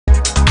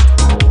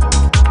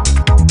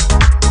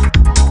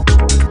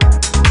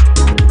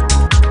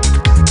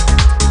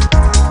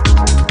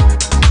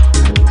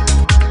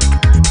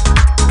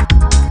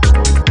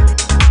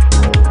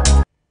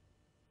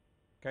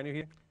you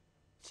hear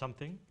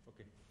something?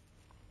 Okay.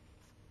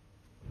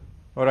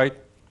 All right.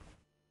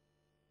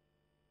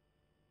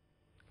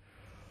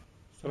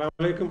 Assalamu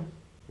alaikum.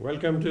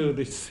 Welcome to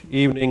this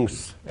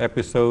evening's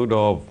episode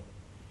of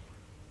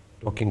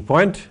Talking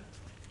Point.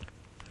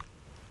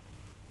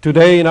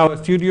 Today in our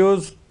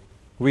studios,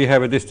 we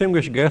have a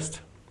distinguished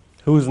guest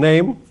whose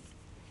name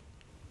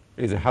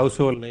is a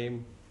household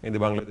name in the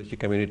Bangladeshi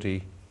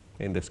community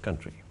in this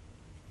country.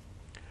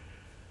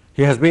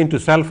 He has been to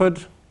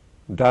Salford,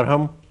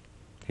 Durham.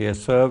 He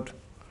has served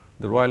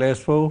the Royal Air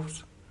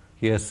Force.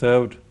 He has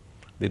served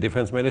the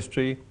Defense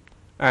Ministry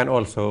and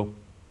also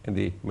in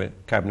the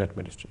Cabinet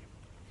Ministry.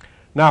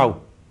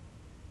 Now,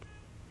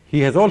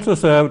 he has also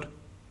served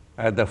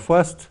as the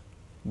first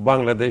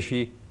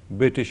Bangladeshi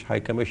British High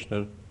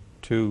Commissioner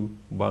to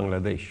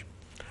Bangladesh.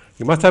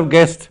 You must have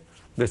guessed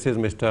this is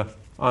Mr.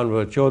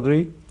 Anwar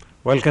Chowdhury.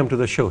 Welcome to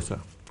the show, sir.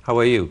 How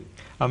are you?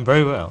 I'm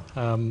very well.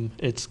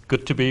 It's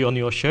good to be on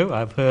your show.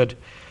 I've heard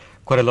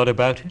quite a lot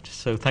about it,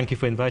 so thank you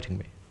for inviting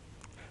me.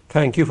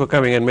 Thank you for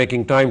coming and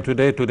making time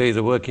today. Today is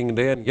a working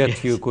day, and yet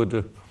Yes. you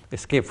could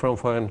escape from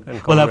and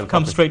come. Well, I've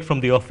come straight from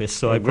the office,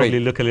 so I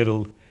probably look a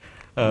little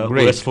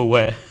worse for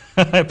wear.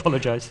 I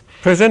apologize.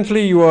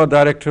 Presently, you are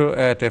director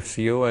at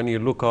FCO, and you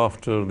look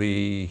after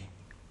the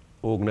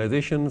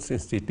organizations,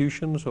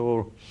 institutions,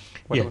 or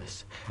whatever?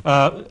 Yes.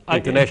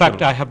 In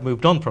fact, I have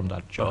moved on from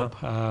that job.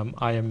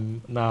 I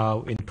am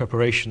now in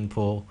preparation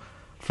for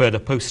further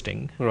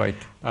posting. Right.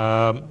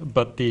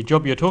 But the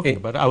job you're talking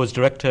about, I was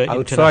director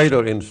outside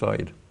or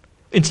inside?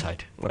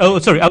 Inside. Okay. Oh,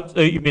 sorry.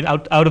 You mean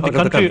out of the country?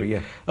 Out of the country,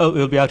 yeah. Oh, it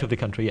will be out of the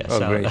country. Yes. Oh,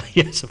 great.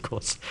 Yes, of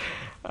course.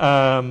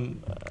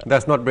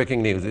 That's not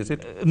breaking news, is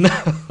it? No,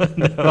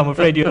 I'm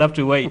afraid you'll have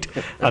to wait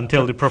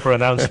until the proper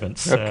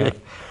announcements, Okay.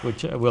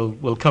 which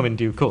will come in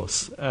due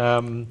course.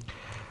 Yes,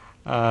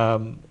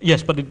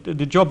 but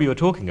the job you were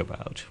talking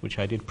about, which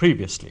I did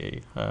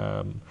previously,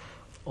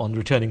 on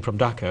returning from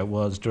Dhaka,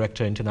 was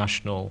Director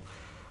International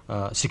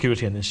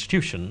Security and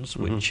Institutions,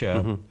 which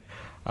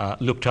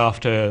looked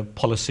after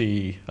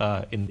policy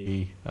in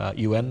the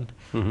UN,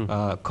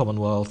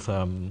 Commonwealth,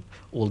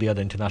 all the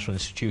other international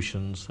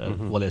institutions, as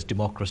well as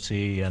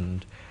democracy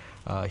and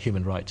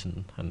human rights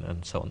and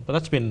so on. But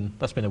that's been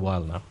a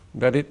while now.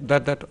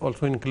 That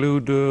also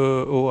include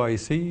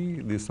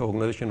OIC, this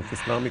Organization of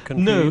Islamic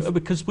Countries? No,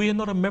 because we are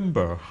not a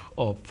member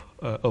of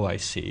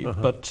OIC.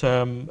 But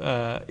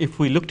if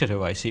we looked at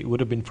OIC, it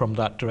would have been from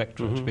that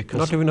directorate. Because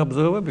not even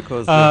observer,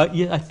 because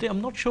yeah,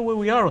 I'm not sure where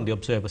we are on the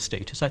observer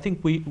status. I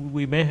think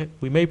we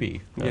may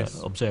be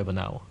yes. observer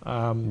now.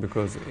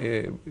 Because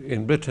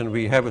in Britain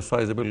we have a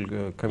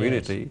sizable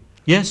community.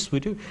 Yes, we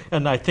do,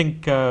 and I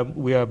think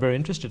we are very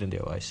interested in the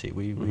OIC.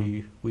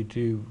 We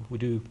do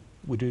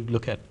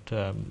look at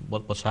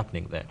what's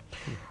happening there.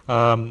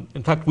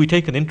 In fact, we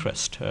take an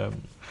interest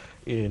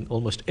in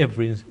almost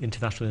every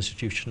international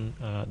institution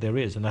there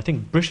is, and I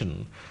think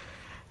Britain,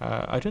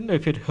 I don't know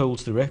if it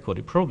holds the record,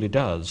 it probably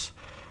does,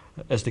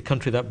 as the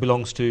country that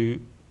belongs to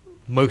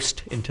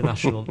most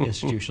international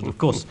institutions. Of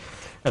course,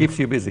 keeps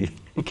you busy.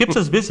 It keeps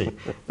us busy,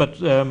 but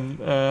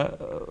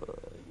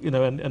you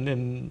know, and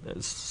in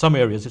some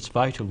areas it's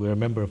vital. We're a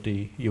member of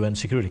the UN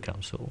Security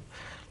Council,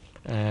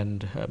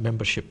 and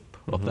membership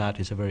of that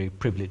is a very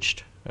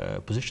privileged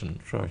position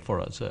for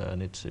us,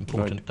 and it's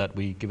important that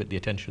we give it the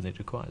attention it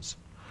requires.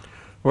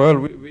 Well,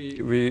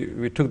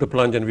 we took the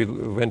plunge and we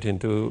went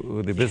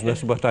into the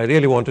business, but I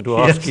really wanted to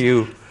ask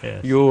you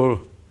your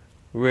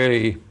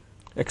very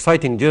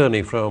exciting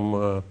journey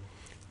from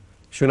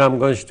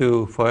Sunamganj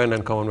to Foreign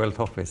and Commonwealth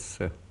Office.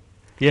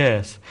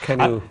 Yes. Can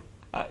you?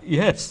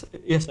 Yes.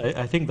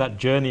 I think that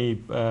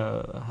journey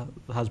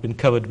has been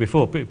covered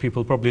before.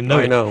 People probably know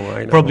I it.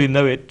 know. Probably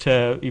know it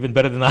even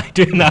better than I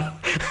do now.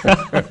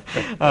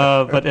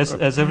 But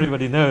as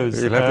everybody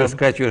knows, you'll have to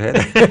scratch your head.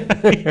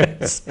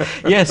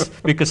 yes,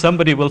 because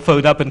somebody will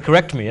phone up and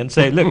correct me and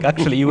say, "Look,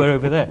 actually, you were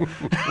over there."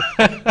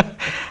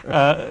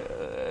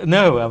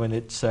 No, I mean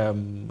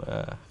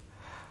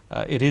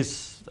it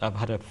is. I've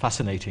had a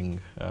fascinating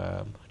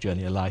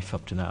journey of life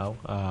up to now.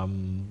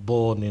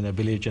 Born in a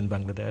village in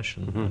Bangladesh,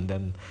 and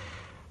then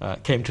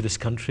came to this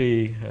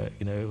country,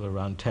 you know,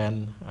 around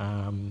 10.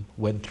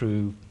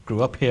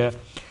 Grew up here,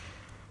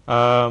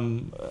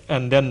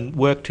 and then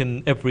worked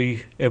in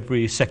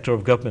every sector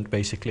of government,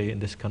 basically, in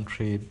this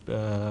country,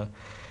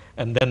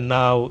 and then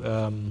now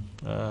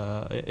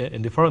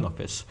in the Foreign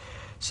Office.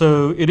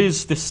 So it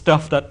is this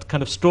stuff that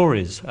kind of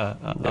stories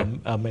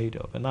are made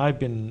of, and I've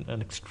been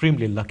an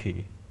extremely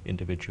lucky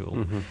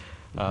individual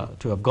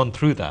to have gone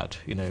through that.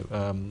 You know,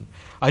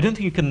 I don't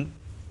think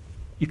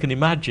you can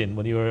imagine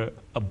when you're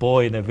a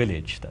boy in a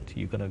village that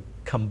you're going to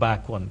come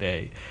back one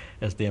day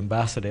as the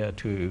ambassador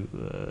to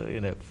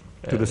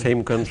to the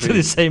same country. To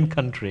the same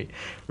country,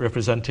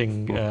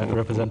 representing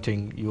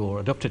your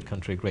adopted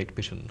country, Great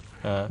Britain.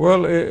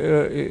 Well,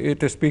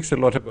 it speaks a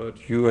lot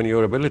about you and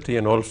your ability,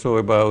 and also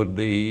about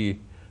the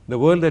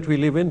world that we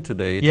live in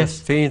today. It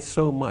has changed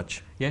so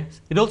much.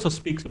 Yes, it also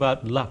speaks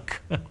about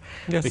luck.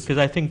 Yes. Because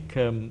I think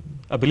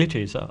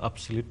abilities are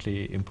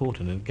absolutely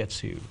important, and it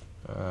gets you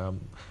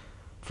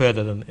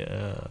further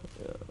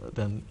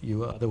than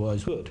you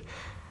otherwise would.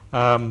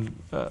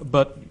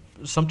 But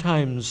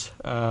sometimes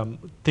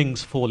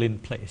things fall in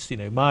place. You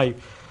know, my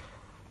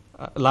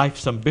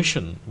life's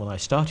ambition when I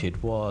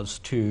started was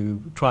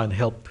to try and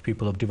help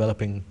people of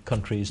developing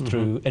countries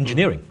through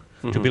engineering,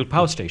 to build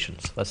power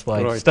stations. That's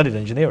why I studied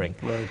engineering.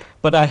 Right.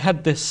 But I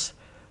had this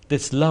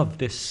love,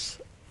 this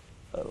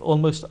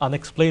almost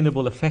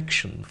unexplainable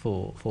affection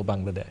for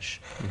Bangladesh,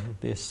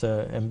 this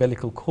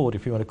umbilical cord,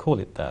 if you want to call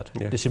it that,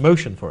 this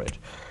emotion for it,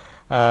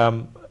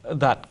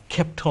 that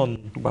kept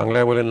on.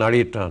 Bangla bole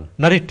naritan.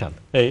 Naritan.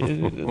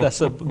 That's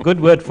a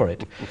good word for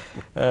it.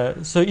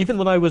 So even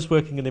when I was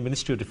working in the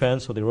Ministry of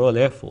Defense or the Royal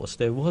Air Force,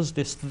 there was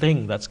this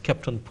thing that's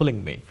kept on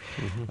pulling me.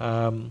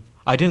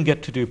 I didn't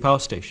get to do power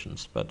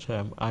stations, but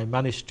I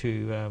managed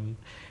to,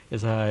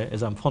 as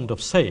I'm fond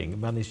of saying,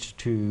 managed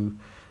to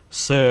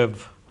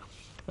serve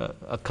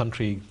a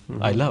country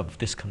I love,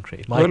 this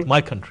country,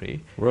 my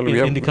country,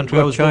 in the country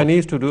I was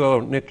Chinese to do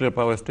our nuclear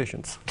power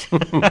stations.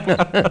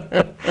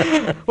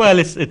 Well,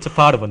 it's a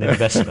part of an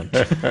investment.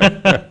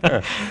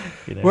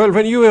 You know. Well,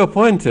 when you were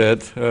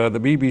appointed, the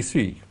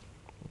BBC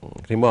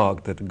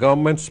remarked that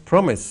government's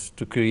promise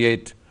to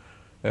create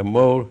a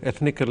more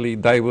ethnically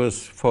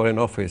diverse foreign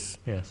office,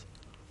 yes,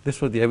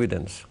 this was the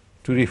evidence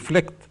to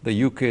reflect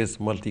the UK's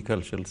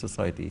multicultural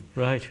society.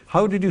 Right.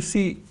 How did you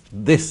see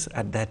this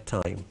at that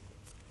time?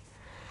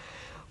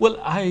 Well,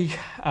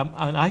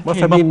 Must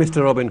have been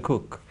Mr. Robin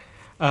Cook.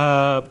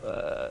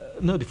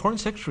 No, the Foreign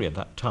Secretary at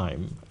that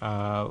time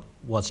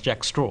was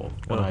Jack Straw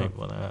when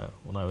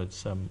I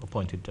was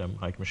appointed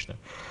High Commissioner.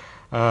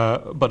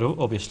 But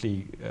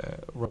obviously,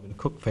 Robin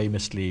Cook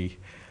famously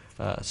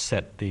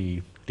set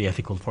the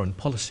ethical foreign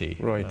policy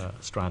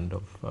strand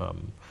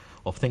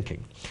of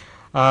thinking.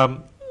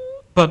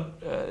 But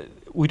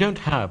we don't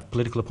have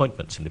political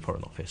appointments in the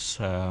Foreign Office.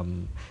 I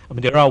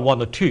mean, there are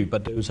one or two,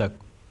 but those are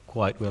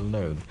quite well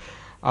known.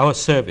 Our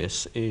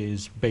service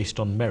is based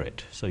on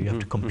merit, so you have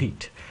to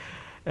compete.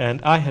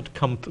 And I had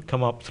come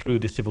up through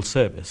the civil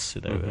service.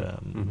 You know,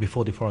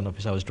 before the Foreign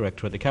Office, I was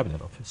director at the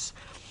Cabinet Office.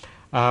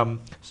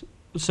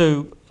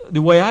 So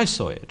the way I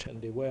saw it,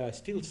 and the way I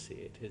still see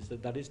it, is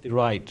that that is the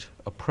right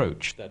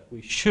approach. That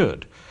we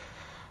should,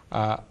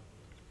 our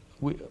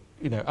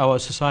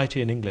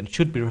society in England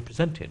should be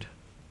represented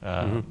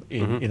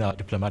in our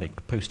diplomatic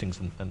postings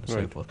and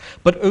so forth.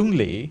 But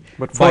only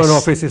Foreign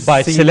Office is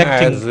by seen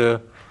selecting as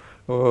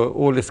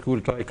old school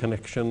tie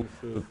connection.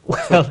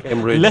 Well,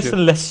 less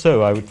and less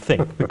so, I would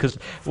think, because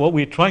what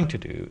we're trying to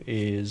do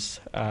is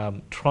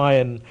try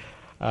and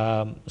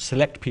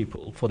select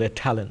people for their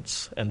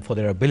talents and for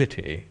their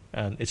ability,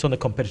 and it's on a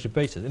competitive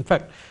basis. In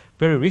fact,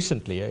 very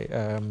recently,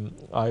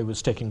 I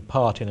was taking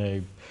part in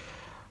a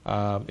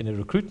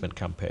recruitment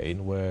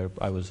campaign where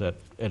I was at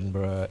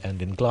Edinburgh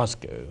and in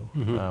Glasgow,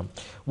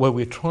 where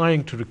we're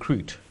trying to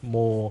recruit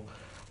more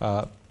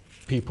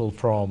people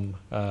from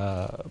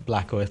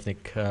black or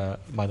ethnic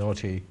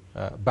minority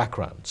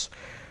backgrounds.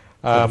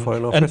 To the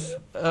Foreign Office?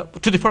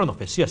 To the Foreign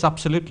Office, yes,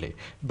 absolutely.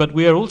 But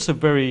we are also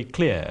very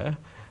clear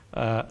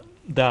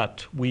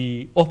that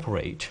we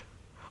operate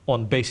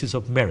on basis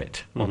of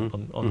merit,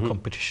 on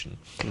competition.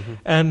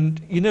 And,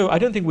 you know, I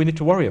don't think we need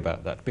to worry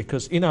about that,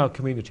 because in our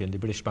community, in the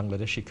British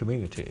Bangladeshi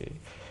community,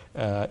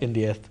 in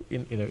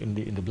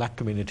the black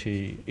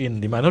community,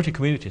 in the minority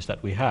communities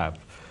that we have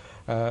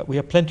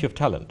plenty of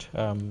talent.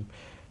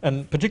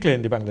 And particularly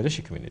in the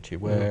Bangladeshi community,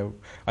 where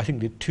I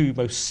think the two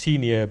most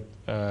senior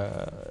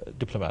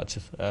diplomats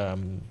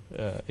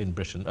in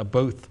Britain are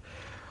both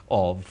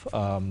of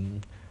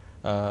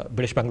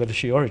British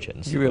Bangladeshi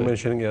origins. You were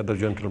mentioning the other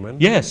gentleman.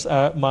 Yes,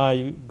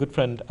 my good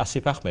friend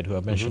Asif Ahmed, who I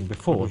mentioned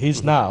before,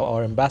 he's now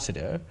our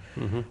ambassador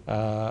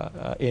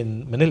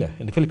in Manila,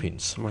 in the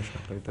Philippines.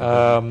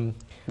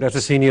 That's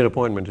a senior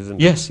appointment,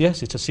 isn't it? Yes,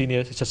 it's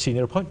a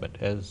senior appointment,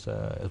 as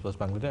was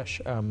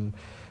Bangladesh.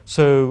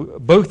 So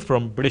both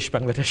from British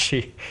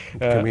Bangladeshi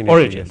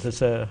origins.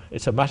 Yes.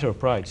 It's a matter of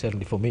pride,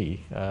 certainly for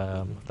me,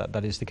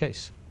 that is the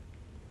case.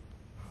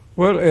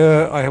 Well,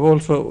 I have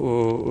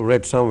also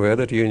read somewhere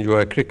that you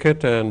enjoy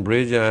cricket and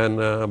bridge and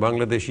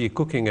Bangladeshi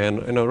cooking,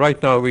 and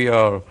right now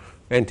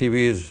NTV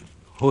is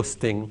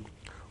hosting,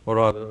 or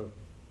rather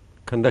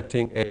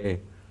conducting, a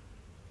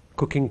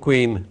Cooking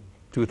Queen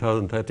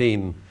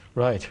 2013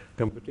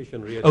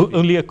 competition.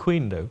 Only a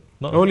queen, though.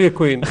 Not only a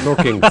queen, no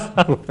kings.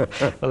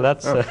 Well,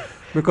 that's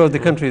because the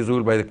country is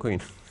ruled by the queen.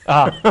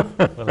 Well,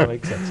 that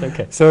makes sense.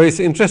 Okay. So it's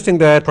interesting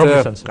that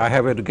I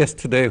have a guest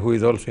today who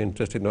is also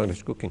interested in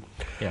English cooking.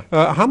 Yeah.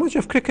 How much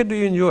of cricket do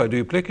you enjoy? Do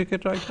you play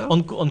cricket right now?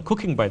 On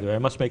cooking, by the way, I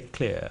must make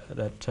clear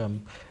that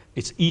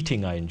it's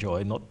eating I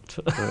enjoy, not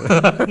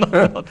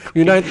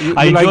cooking.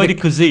 I enjoy the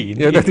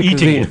cuisine,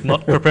 eating it,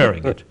 not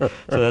preparing it. So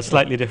that's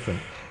slightly different.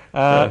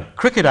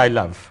 Cricket I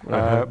love,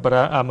 but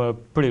I'm a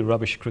pretty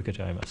rubbish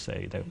cricketer, I must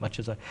say. Though much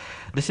as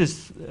this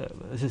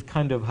is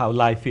kind of how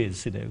life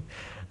is, you know.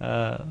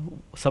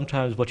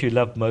 Sometimes what you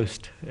love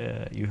most,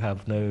 you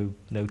have no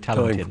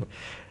talent in,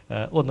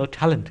 or no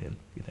talent in,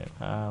 you know.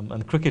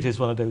 And cricket is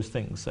one of those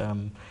things.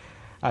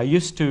 I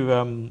used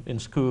to in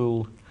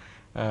school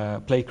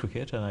play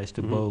cricket, and I used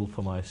to bowl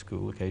for my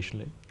school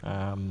occasionally.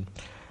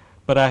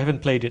 But I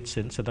haven't played it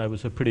since, and I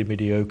was a pretty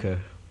mediocre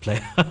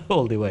player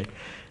all the way.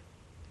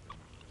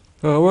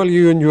 Well,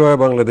 you enjoy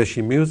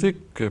Bangladeshi music,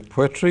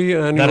 poetry,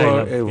 and you That I are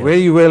love, a yes.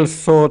 very well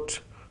sought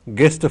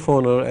guest of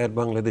honor at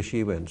Bangladeshi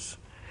events.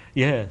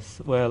 Yes,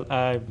 well,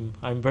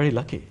 I'm very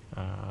lucky.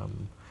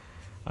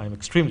 I'm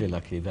extremely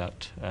lucky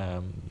that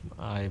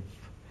I've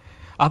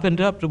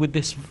ended up with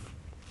this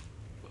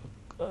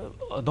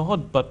an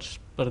odd but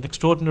an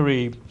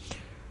extraordinary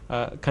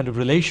kind of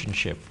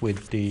relationship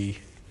with the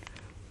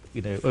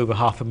over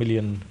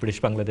 500,000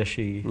 British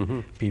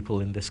Bangladeshi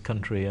people in this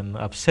country, and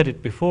I've said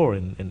it before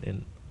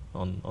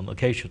on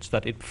occasions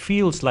that it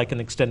feels like an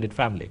extended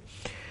family,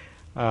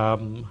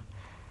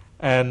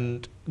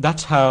 and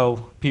that's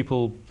how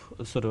people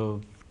sort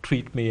of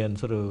treat me and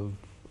sort of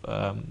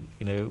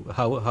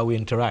how we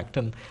interact,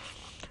 and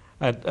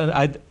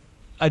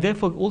I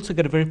therefore also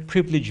get a very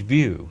privileged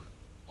view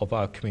of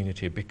our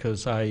community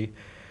because I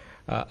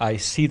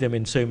see them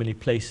in so many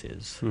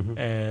places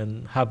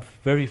and have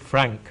very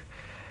frank,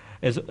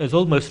 as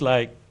almost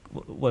like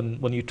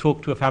when you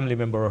talk to a family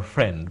member or a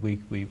friend,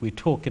 we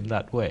talk in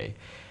that way,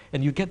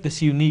 and you get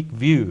this unique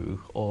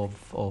view of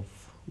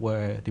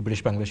where the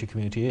British Bangladeshi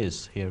community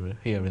is here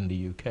in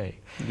the UK.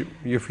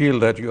 You feel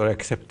that you are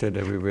accepted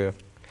everywhere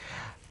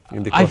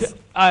in the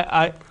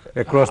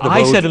across the board?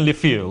 I certainly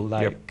feel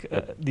like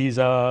these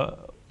are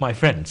my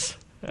friends,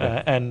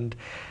 and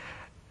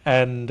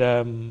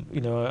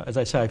as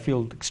I say, I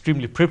feel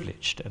extremely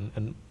privileged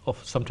and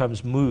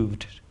sometimes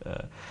moved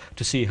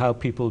to see how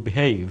people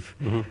behave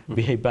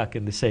back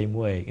in the same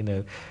way.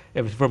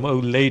 From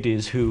old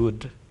ladies who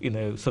would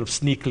sort of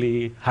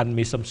sneakily hand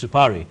me some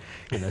supari,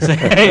 say,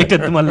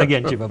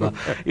 hey, baba,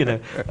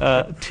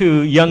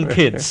 to young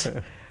kids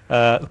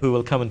who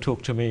will come and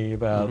talk to me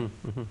about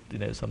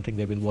something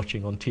they've been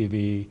watching on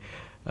TV,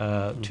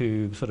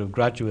 to sort of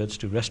graduates,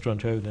 to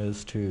restaurant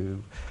owners,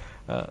 to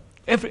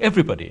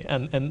everybody,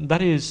 and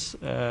that is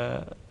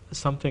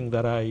something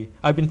that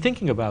I've been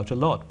thinking about a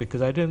lot,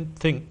 because I don't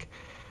think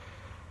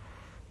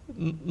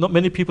not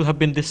many people have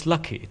been this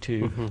lucky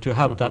to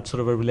have that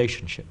sort of a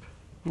relationship.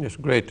 Yes,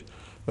 great.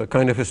 The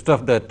kind of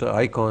stuff that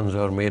icons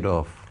are made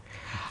of.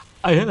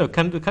 I don't know,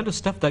 the kind of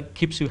stuff that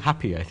keeps you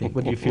happy, I think,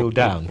 when you feel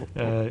down.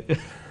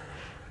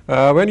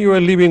 When you were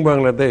leaving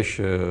Bangladesh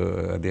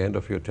at the end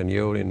of your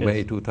tenure in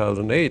May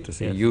 2008,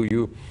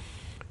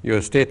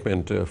 your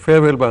statement,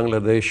 farewell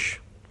Bangladesh,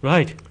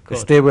 right,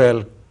 stay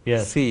well,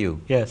 see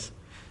you. Yes,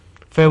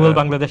 farewell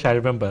Bangladesh, I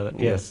remember that.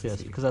 Yes,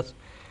 because that's...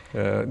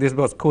 this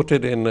was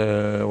quoted in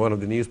one of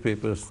the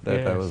newspapers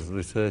that I was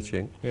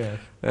researching. Yes.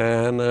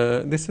 And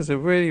this is a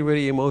very,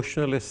 very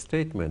emotional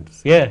statement.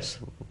 Yes,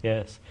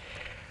 yes.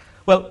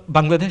 Well,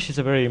 Bangladesh is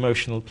a very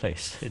emotional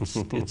place.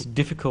 It's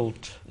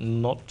difficult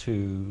not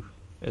to,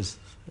 as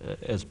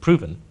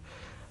proven,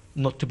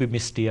 not to be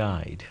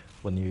misty-eyed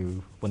when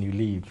you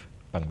leave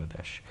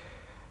Bangladesh.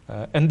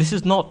 And this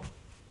is not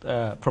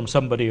from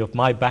somebody of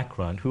my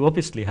background who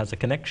obviously has a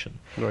connection.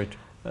 Right.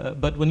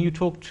 But when you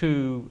talk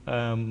to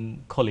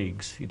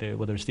colleagues,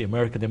 whether it's the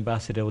American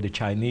ambassador or the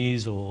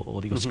Chinese or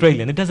the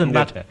Australian, it doesn't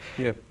matter.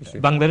 Yeah,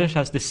 Bangladesh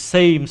has the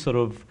same sort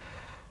of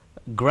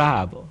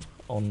grab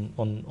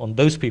on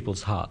those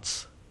people's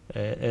hearts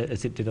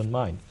as it did on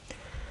mine.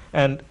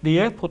 And the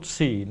airport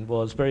scene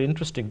was very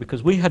interesting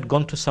because we had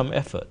gone to some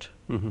effort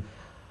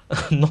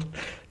not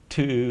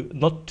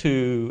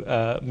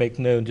to make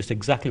known just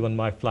exactly when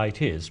my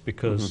flight is,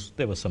 because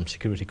there were some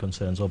security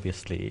concerns,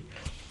 obviously.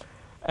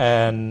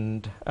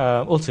 And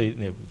also,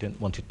 we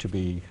didn't want it to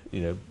be,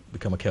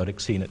 become a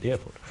chaotic scene at the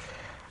airport.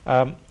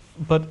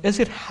 But as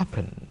it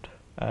happened,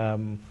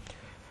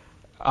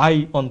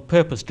 I, on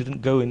purpose,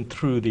 didn't go in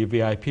through the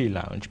VIP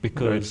lounge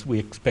because we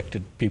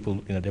expected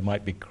people, there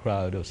might be a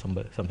crowd or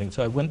something.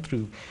 So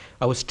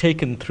I was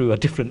taken through a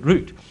different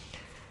route.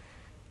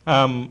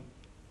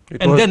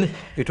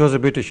 It was a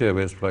British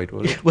Airways flight,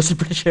 was it? It was a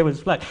British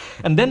Airways flight.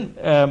 And then,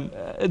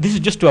 this is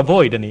just to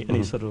avoid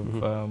any sort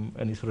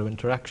of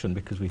interaction,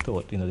 because we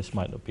thought, this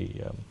might not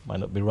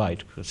be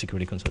right, for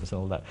security concerns and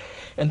all that.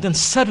 And then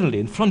suddenly,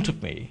 in front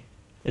of me,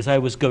 as I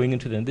was going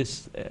into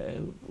this,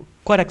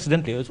 quite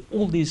accidentally, there was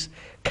all these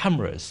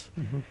cameras,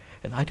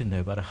 and I don't know,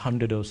 about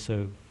 100 or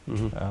so,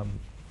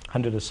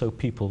 100 or so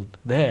people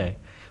there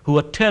who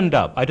had turned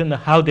up. I don't know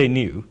how they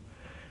knew,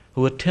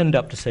 who had turned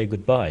up to say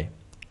goodbye.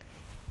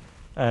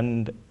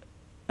 And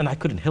I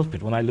couldn't help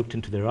it when I looked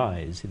into their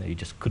eyes. You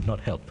just could not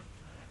help,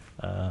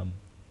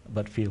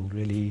 but feel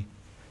really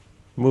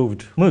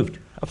moved. Moved,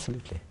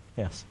 absolutely,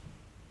 yes.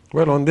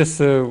 Well, on this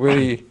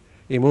very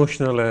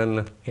emotional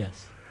and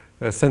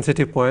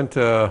sensitive point,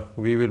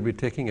 we will be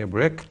taking a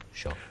break.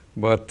 Sure.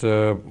 But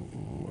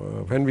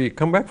when we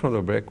come back from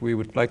the break, we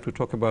would like to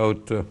talk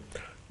about,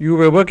 you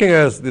were working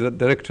as the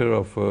director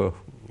of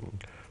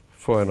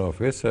Foreign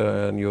Office,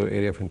 and your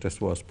area of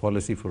interest was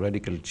policy for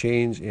radical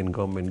change in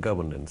government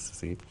governance,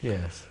 see.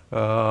 Yes.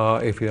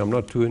 If I'm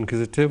not too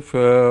inquisitive,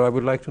 I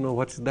would like to know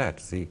what's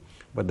that, see.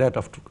 But that,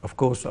 of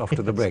course,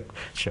 after the break.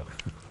 Sure.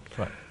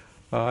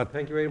 Right.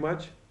 Thank you very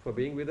much for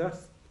being with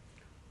us.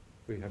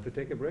 We have to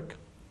take a break.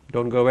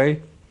 Don't go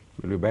away.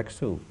 We'll be back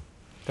soon.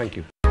 Thank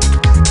you.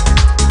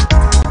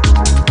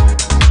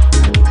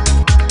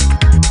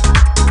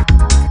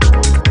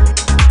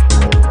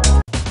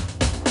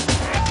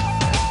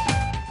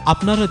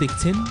 আপনারা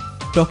দেখছেন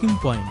talking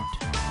point,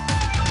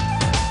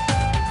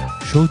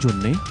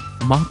 সৌজন্যে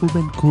মাহবুব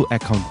and co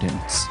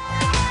accountants.